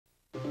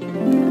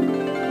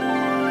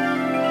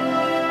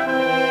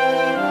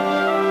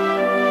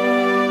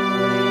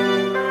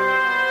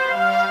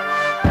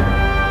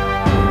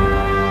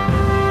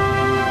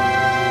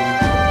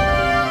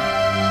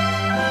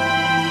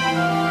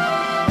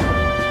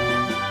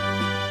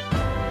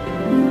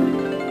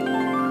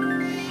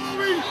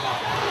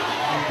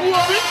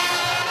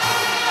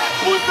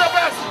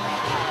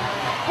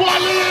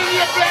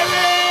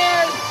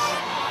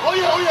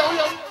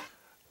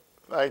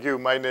Thank you.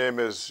 My name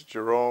is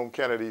Jerome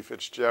Kennedy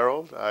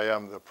Fitzgerald. I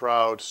am the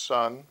proud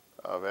son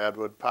of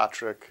Edward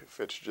Patrick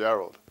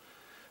Fitzgerald.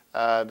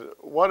 And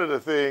one of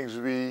the things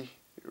we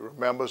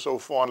remember so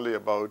fondly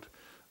about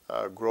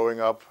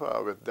growing up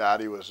with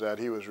Daddy was that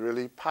he was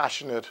really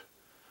passionate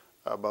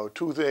about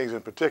two things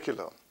in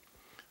particular.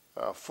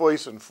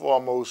 First and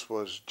foremost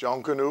was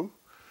Junkanoo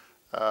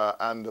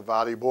and the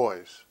Valley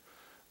Boys.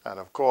 And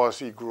of course,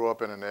 he grew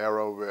up in an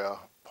era where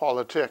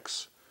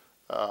politics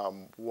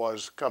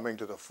was coming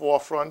to the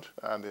forefront,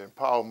 and the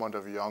empowerment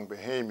of young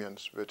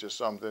Bahamians, which is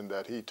something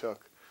that he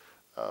took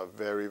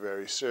very,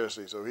 very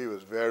seriously. So he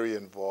was very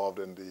involved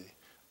in the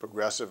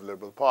Progressive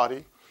Liberal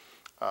Party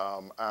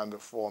and the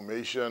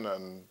formation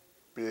and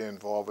being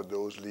involved with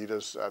those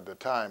leaders at the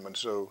time. And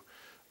so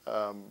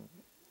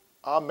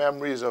our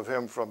memories of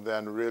him from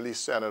then really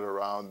centered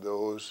around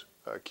those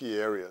key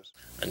areas.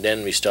 And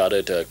then we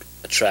started to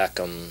attract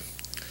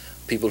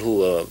people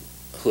who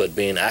had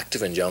been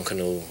active in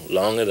Junkanoo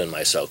longer than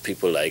myself,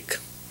 people like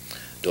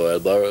Doyle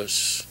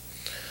Burrows.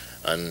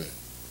 And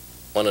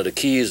one of the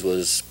keys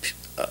was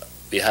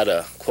we had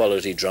a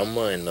quality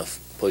drummer in the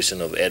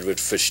person of Edward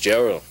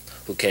Fitzgerald,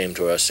 who came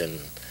to us in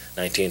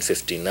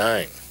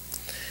 1959.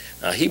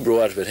 He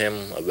brought with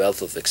him a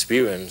wealth of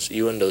experience,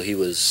 even though he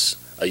was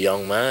a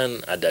young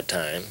man at that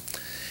time.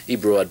 He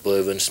brought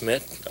Burvin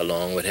Smith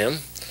along with him,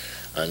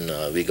 and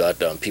we got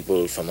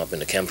people from up in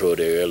the Kemp Road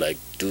area like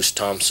Deuce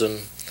Thompson,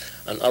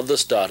 and others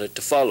started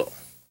to follow.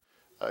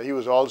 He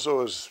was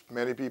also, as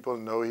many people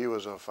know, he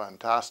was a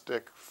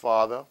fantastic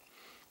father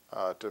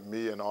to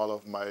me and all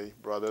of my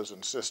brothers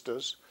and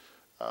sisters.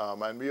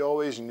 And we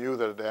always knew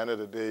that at the end of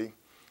the day,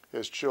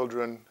 his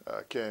children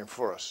came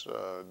first.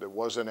 There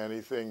wasn't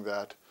anything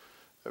that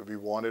we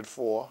wanted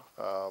for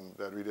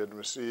that we didn't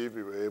receive.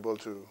 We were able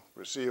to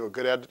receive a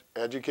good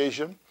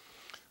education,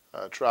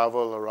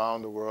 travel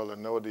around the world,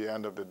 and know at the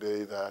end of the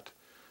day that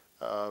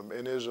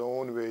in his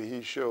own way,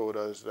 he showed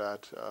us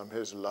that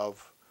his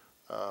love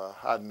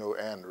had no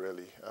end,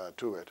 really,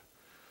 to it.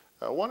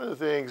 One of the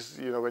things,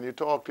 when you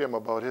talk to him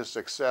about his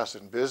success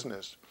in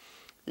business,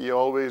 he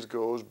always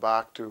goes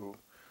back to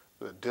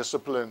the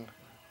discipline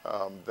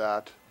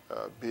that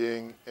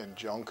being in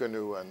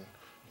Junkanoo and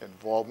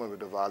involvement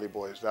with the Valley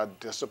Boys, that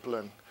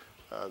discipline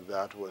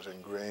that was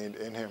ingrained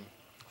in him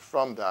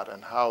from that,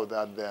 and how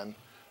that then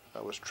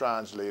was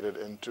translated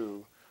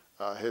into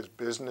his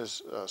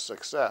business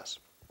success.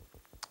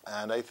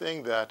 And I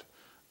think that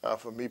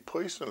for me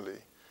personally,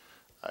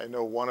 I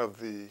know one of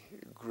the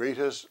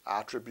greatest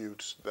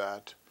attributes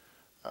that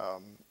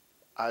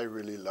I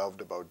really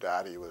loved about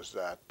Daddy was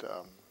that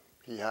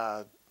he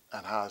had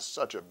and has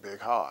such a big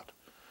heart.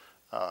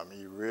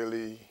 He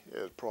really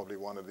is probably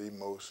one of the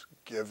most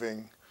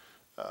giving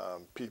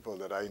people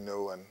that I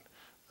know, and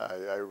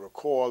I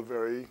recall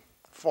very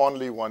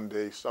fondly one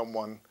day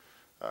someone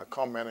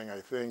commenting,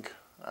 I think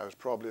I was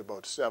probably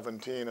about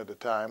 17 at the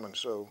time, and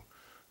so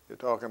you're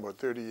talking about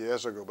 30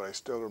 years ago, but I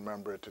still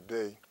remember it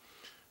today,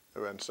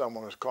 when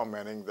someone was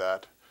commenting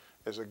that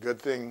it's a good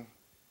thing,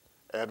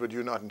 Edward,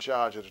 you're not in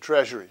charge of the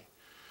Treasury.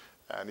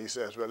 And he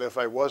says, well, if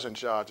I was in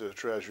charge of the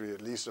Treasury,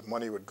 at least the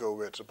money would go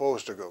where it's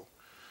supposed to go,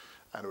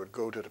 and it would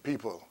go to the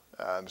people.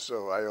 And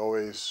so I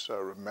always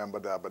remember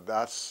that, but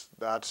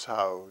that's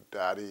how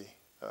Daddy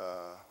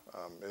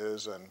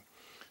is, and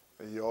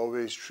he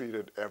always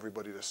treated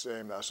everybody the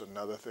same. That's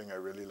another thing I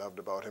really loved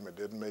about him. It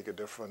didn't make a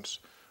difference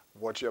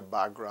what your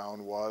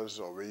background was,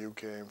 or where you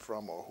came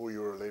from, or who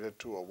you were related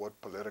to, or what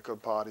political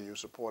party you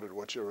supported,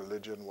 what your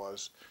religion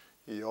was.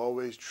 He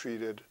always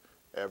treated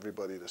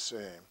everybody the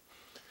same.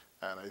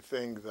 And I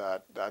think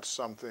that that's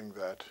something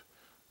that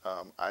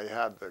I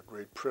had the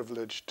great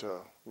privilege to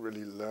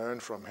really learn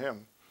from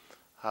him,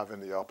 having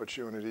the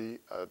opportunity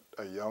at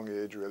a young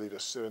age really to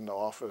sit in the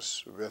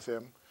office with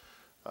him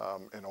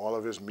in all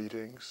of his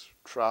meetings,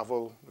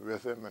 travel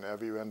with him in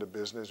every end of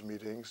business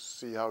meetings,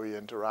 see how he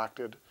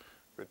interacted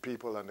with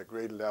people, and the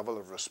great level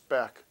of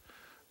respect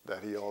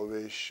that he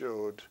always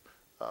showed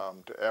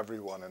to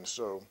everyone. And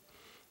so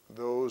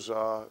those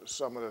are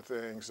some of the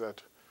things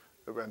that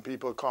when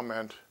people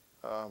comment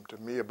to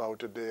me about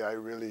today, I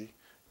really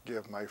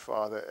give my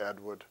father,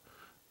 Edward,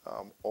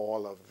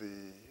 all of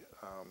the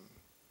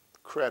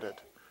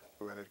credit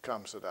when it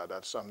comes to that.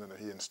 That's something that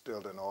he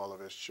instilled in all of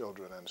his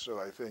children. And so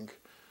I think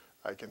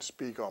I can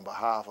speak on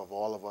behalf of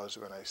all of us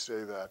when I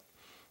say that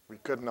we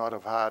could not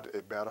have had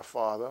a better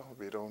father.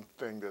 We don't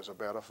think there's a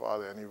better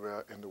father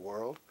anywhere in the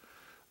world.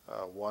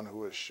 One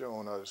who has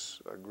shown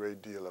us a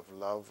great deal of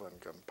love and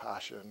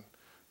compassion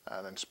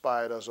and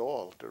inspired us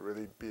all to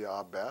really be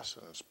our best,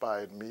 and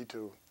inspired me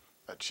to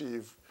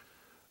achieve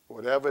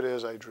whatever it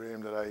is I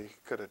dreamed that I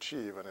could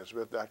achieve. And it's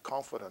with that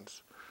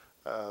confidence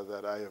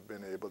that I have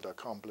been able to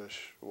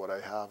accomplish what I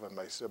have, and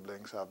my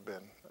siblings have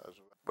been as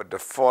well. But the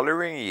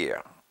following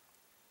year,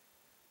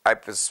 I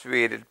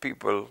persuaded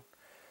people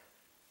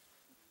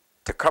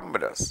to come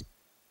with us.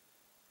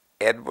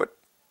 Edward,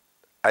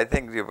 I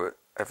think they were,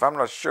 if I'm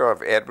not sure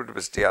if Edward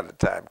was there at the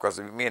time, because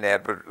me and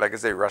Edward, like I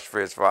say, rushed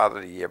for his father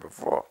the year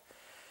before.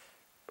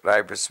 But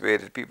I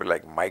persuaded people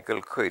like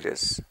Michael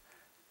Curtis,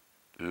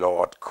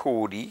 Lord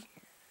Cody,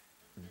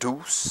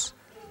 Deuce,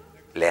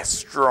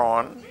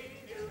 Lestron.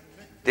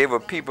 They were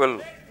people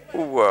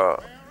who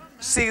were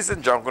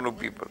seasoned Junkanoo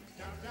people.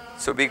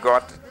 So we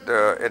got,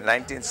 in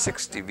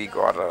 1960, we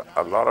got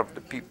a lot of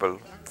the people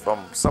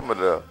from some of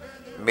the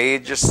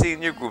major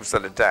senior groups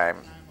at the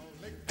time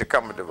to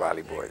come with the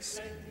Valley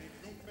Boys.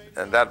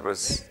 And that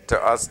was, to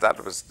us,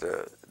 that was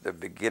the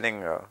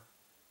beginning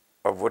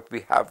of what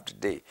we have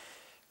today.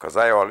 Because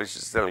I always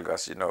just tell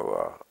Gus,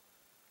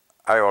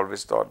 I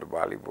always thought the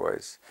Valley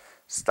Boys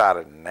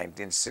started in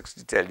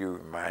 1960. Tell you,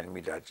 remind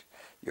me that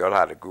you all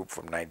had a group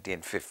from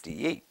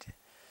 1958,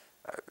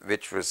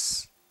 which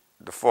was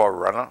the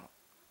forerunner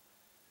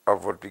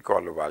of what we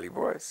call the Valley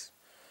Boys.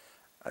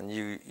 And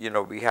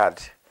we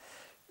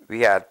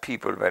had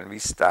people when we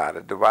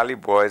started. The Valley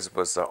Boys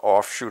was an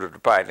offshoot of the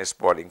Pioneer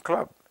Sporting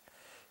Club.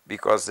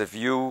 Because if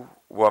you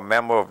were a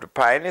member of the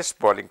Pioneer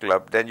Sporting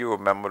Club, then you were a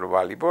member of the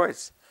Valley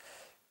Boys.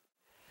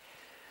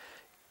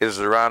 It was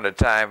around the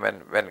time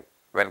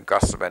when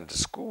Gus went to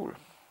school,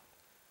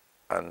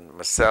 and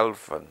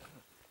myself and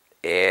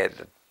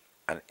Ed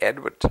and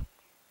Edward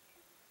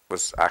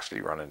was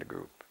actually running the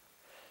group.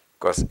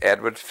 Because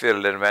Edward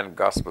filled in when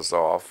Gus was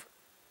off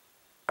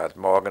at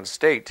Morgan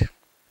State,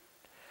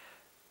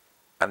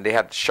 and they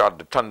had shot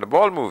the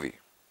Thunderball movie.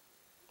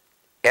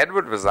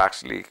 Edward was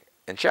actually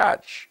in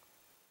charge.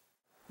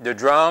 The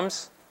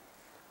drums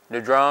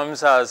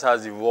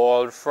has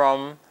evolved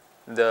from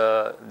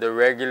the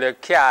regular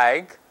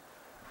keg.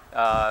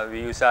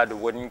 We used to have the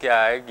wooden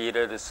keg.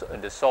 Either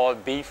the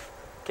salt beef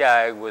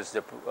keg was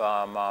the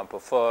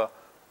preferred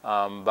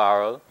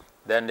barrel.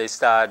 Then they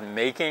started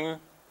making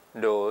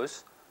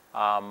those.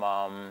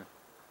 One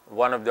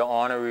of the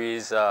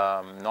Honourees,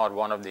 not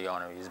one of the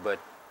Honourees, but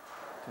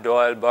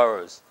Doyle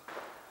Burrows,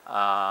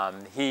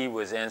 he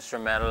was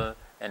instrumental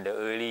in the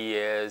early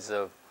years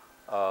of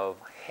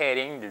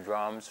heading the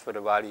drums for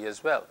the Valley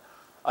as well,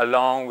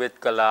 along with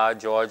Galah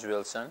George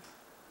Wilson.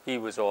 He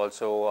was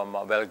also,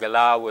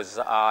 Galah was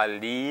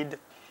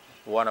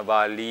one of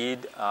our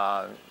lead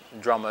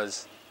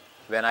drummers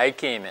when I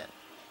came in.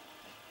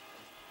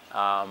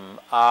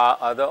 Our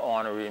other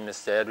honoree,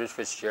 Mr. Edward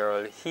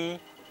Fitzgerald, he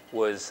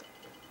was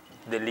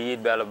the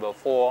lead drummer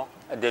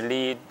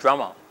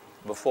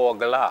before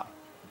Galah,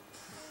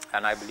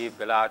 and I believe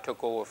Galah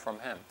took over from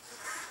him.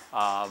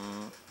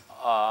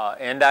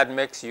 In that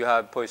mix, you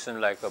had a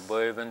person like a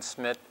Burvin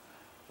Smith,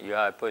 you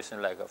had a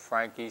person like a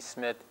Frankie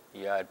Smith,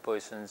 you had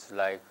persons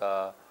like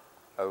a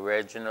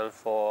Reginald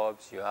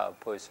Forbes, you have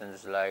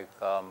persons like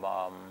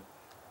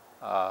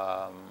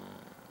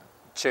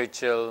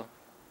Churchill,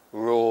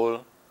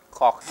 Roll,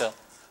 Cochter.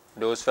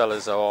 Those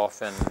fellas are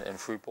off in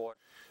Freeport.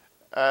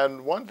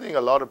 And one thing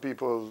a lot of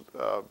people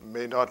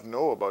may not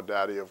know about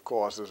Daddy, of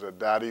course, is that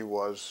Daddy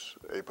was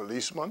a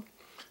policeman.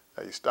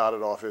 He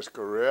started off his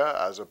career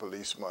as a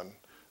policeman.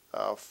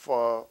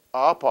 For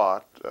our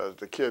part,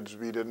 the kids,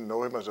 we didn't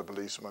know him as a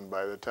policeman.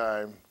 By the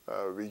time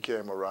we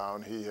came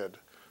around, he had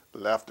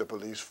left the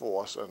police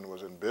force and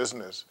was in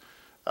business.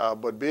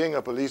 But being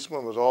a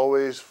policeman was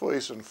always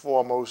first and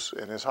foremost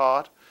in his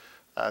heart.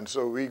 And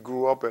so we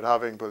grew up with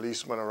having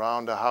policemen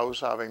around the house,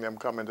 having them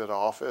come into the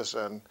office,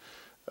 and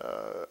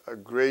a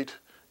great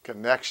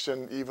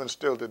connection, even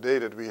still today,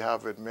 that we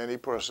have with many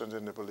persons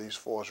in the police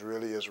force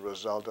really is a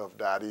result of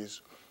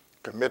Daddy's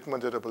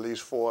commitment to the police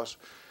force.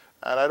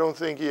 And I don't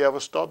think he ever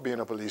stopped being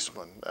a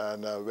policeman.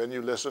 And when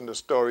you listen to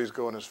stories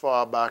going as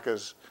far back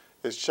as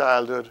his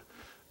childhood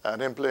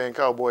and him playing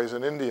cowboys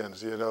and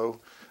Indians,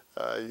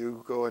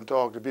 you go and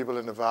talk to people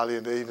in the Valley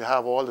and they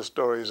have all the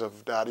stories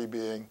of Daddy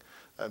being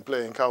and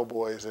playing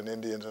cowboys and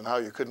Indians and how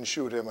you couldn't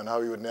shoot him and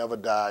how he would never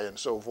die and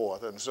so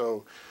forth. And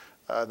so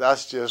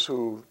that's just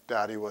who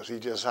Daddy was.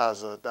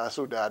 That's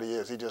who Daddy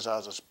is. He just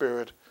has a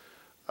spirit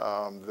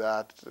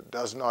that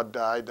does not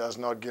die, does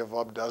not give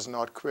up, does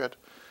not quit.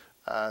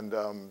 And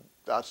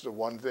that's the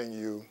one thing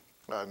you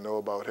know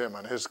about him.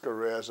 And his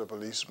career as a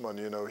policeman,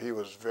 he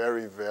was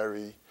very,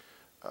 very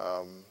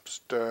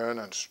stern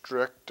and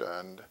strict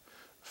and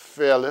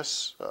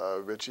fearless,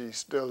 which he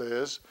still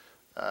is.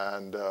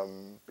 And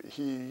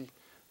he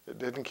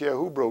didn't care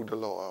who broke the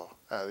law.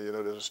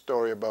 There's a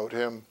story about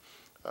him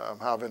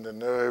having the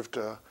nerve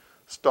to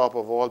stop,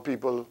 of all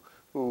people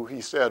who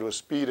he said was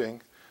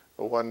speeding,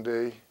 one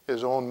day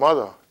his own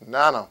mother,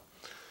 Nana.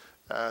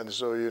 And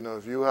so,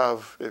 if you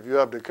have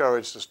the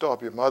courage to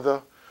stop your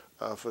mother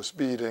for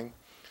speeding,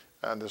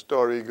 and the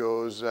story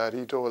goes that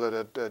he told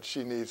her that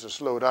she needs to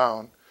slow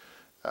down,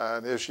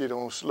 and if she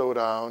don't slow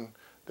down,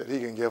 that he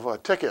can give her a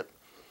ticket,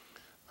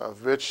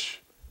 of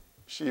which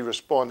she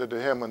responded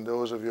to him, and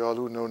those of y'all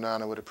who know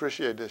Nana would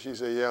appreciate this. She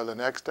said, yeah, the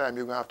next time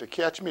you're going to have to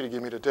catch me to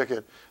give me the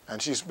ticket,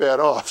 and she sped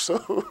off.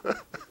 So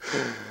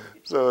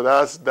so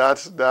that's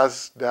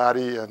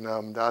Daddy,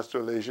 and that's the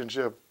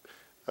relationship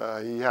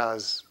he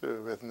has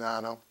with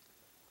Nana.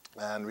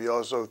 And we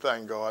also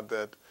thank God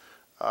that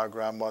our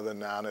grandmother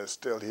Nana is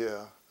still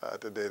here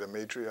today. The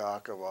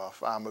matriarch of our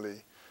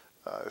family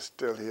is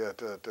still here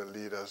to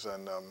lead us,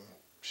 and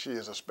she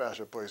is a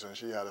special person.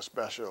 She had a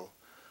special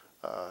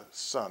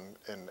son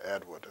in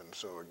Edward. And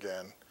so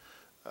again,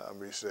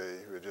 we say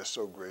we're just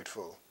so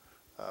grateful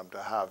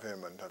to have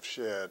him and have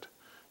shared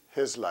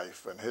his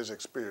life and his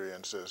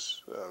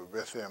experiences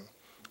with him,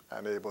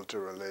 and able to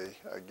relay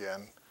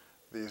again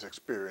these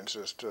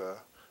experiences to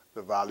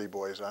the Valley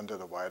Boys and to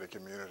the wider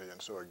community.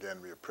 And so again,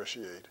 we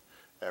appreciate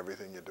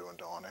everything you're doing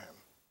to honor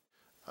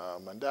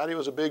him. And Daddy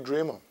was a big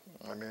dreamer.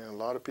 I mean, a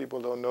lot of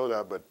people don't know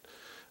that, but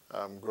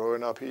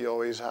growing up, he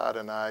always had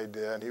an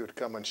idea, and he would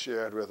come and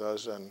share it with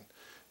us, and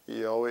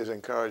he always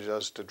encouraged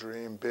us to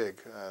dream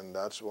big. And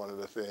that's one of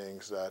the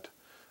things that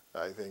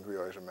I think we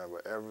always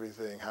remember.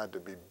 Everything had to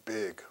be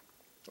big,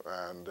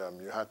 and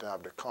you had to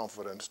have the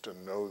confidence to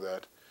know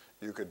that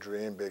you could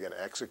dream big and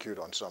execute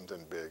on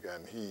something big,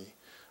 and he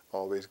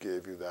always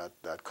gave you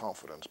that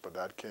confidence. But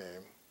that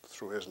came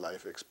through his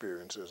life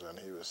experiences, and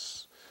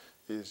he's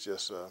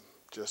just a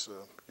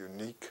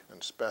unique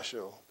and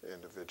special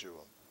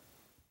individual.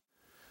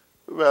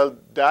 Well,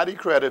 Daddy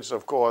credits,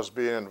 of course,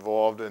 being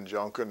involved in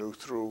Junkanoo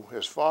through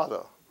his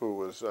father, who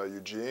was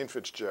Eugene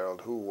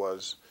Fitzgerald, who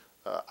was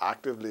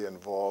actively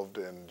involved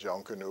in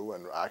Junkanoo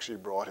and actually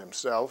brought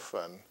himself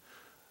and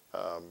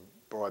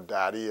brought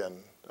Daddy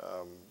and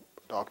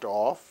Dr.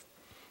 Off,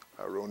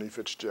 Ronnie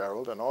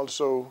Fitzgerald, and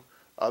also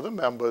other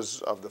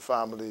members of the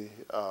family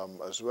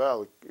as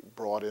well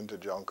brought into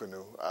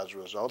Junkanoo as a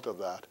result of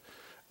that.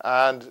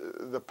 And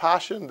the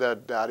passion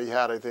that Daddy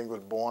had, I think,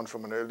 was born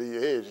from an early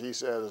age. He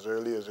said as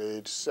early as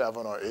age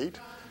 7 or 8,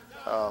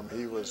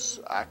 he was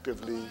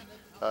actively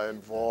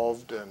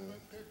involved in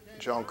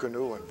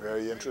Junkanoo and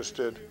very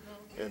interested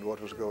in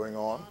what was going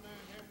on.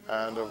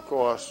 And of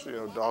course, you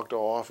know, Dr.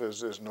 Off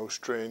is no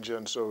stranger,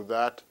 and so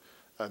that,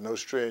 no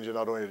stranger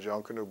not only to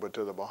Junkanoo but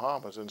to the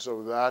Bahamas. And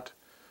so that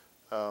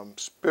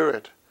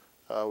spirit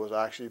was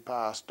actually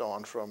passed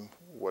on from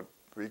what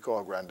we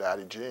call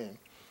Granddaddy Gene,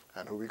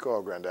 and who we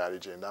call Granddaddy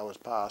Gene. That was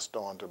passed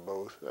on to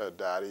both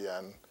Daddy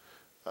and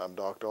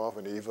Dr. Off,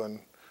 and even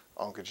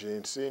Uncle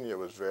Gene Sr.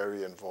 was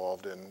very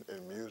involved in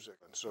music.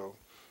 And so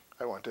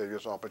I want to take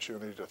this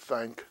opportunity to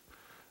thank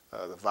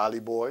the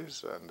Valley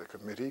Boys and the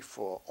committee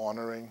for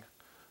honoring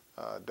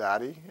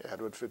Daddy,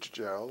 Edward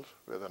Fitzgerald,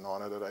 with an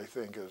honor that I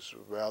think is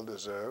well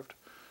deserved,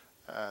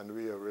 and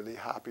we are really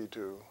happy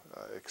to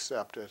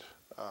accept it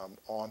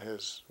on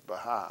his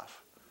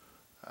behalf.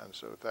 And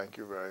so thank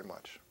you very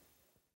much.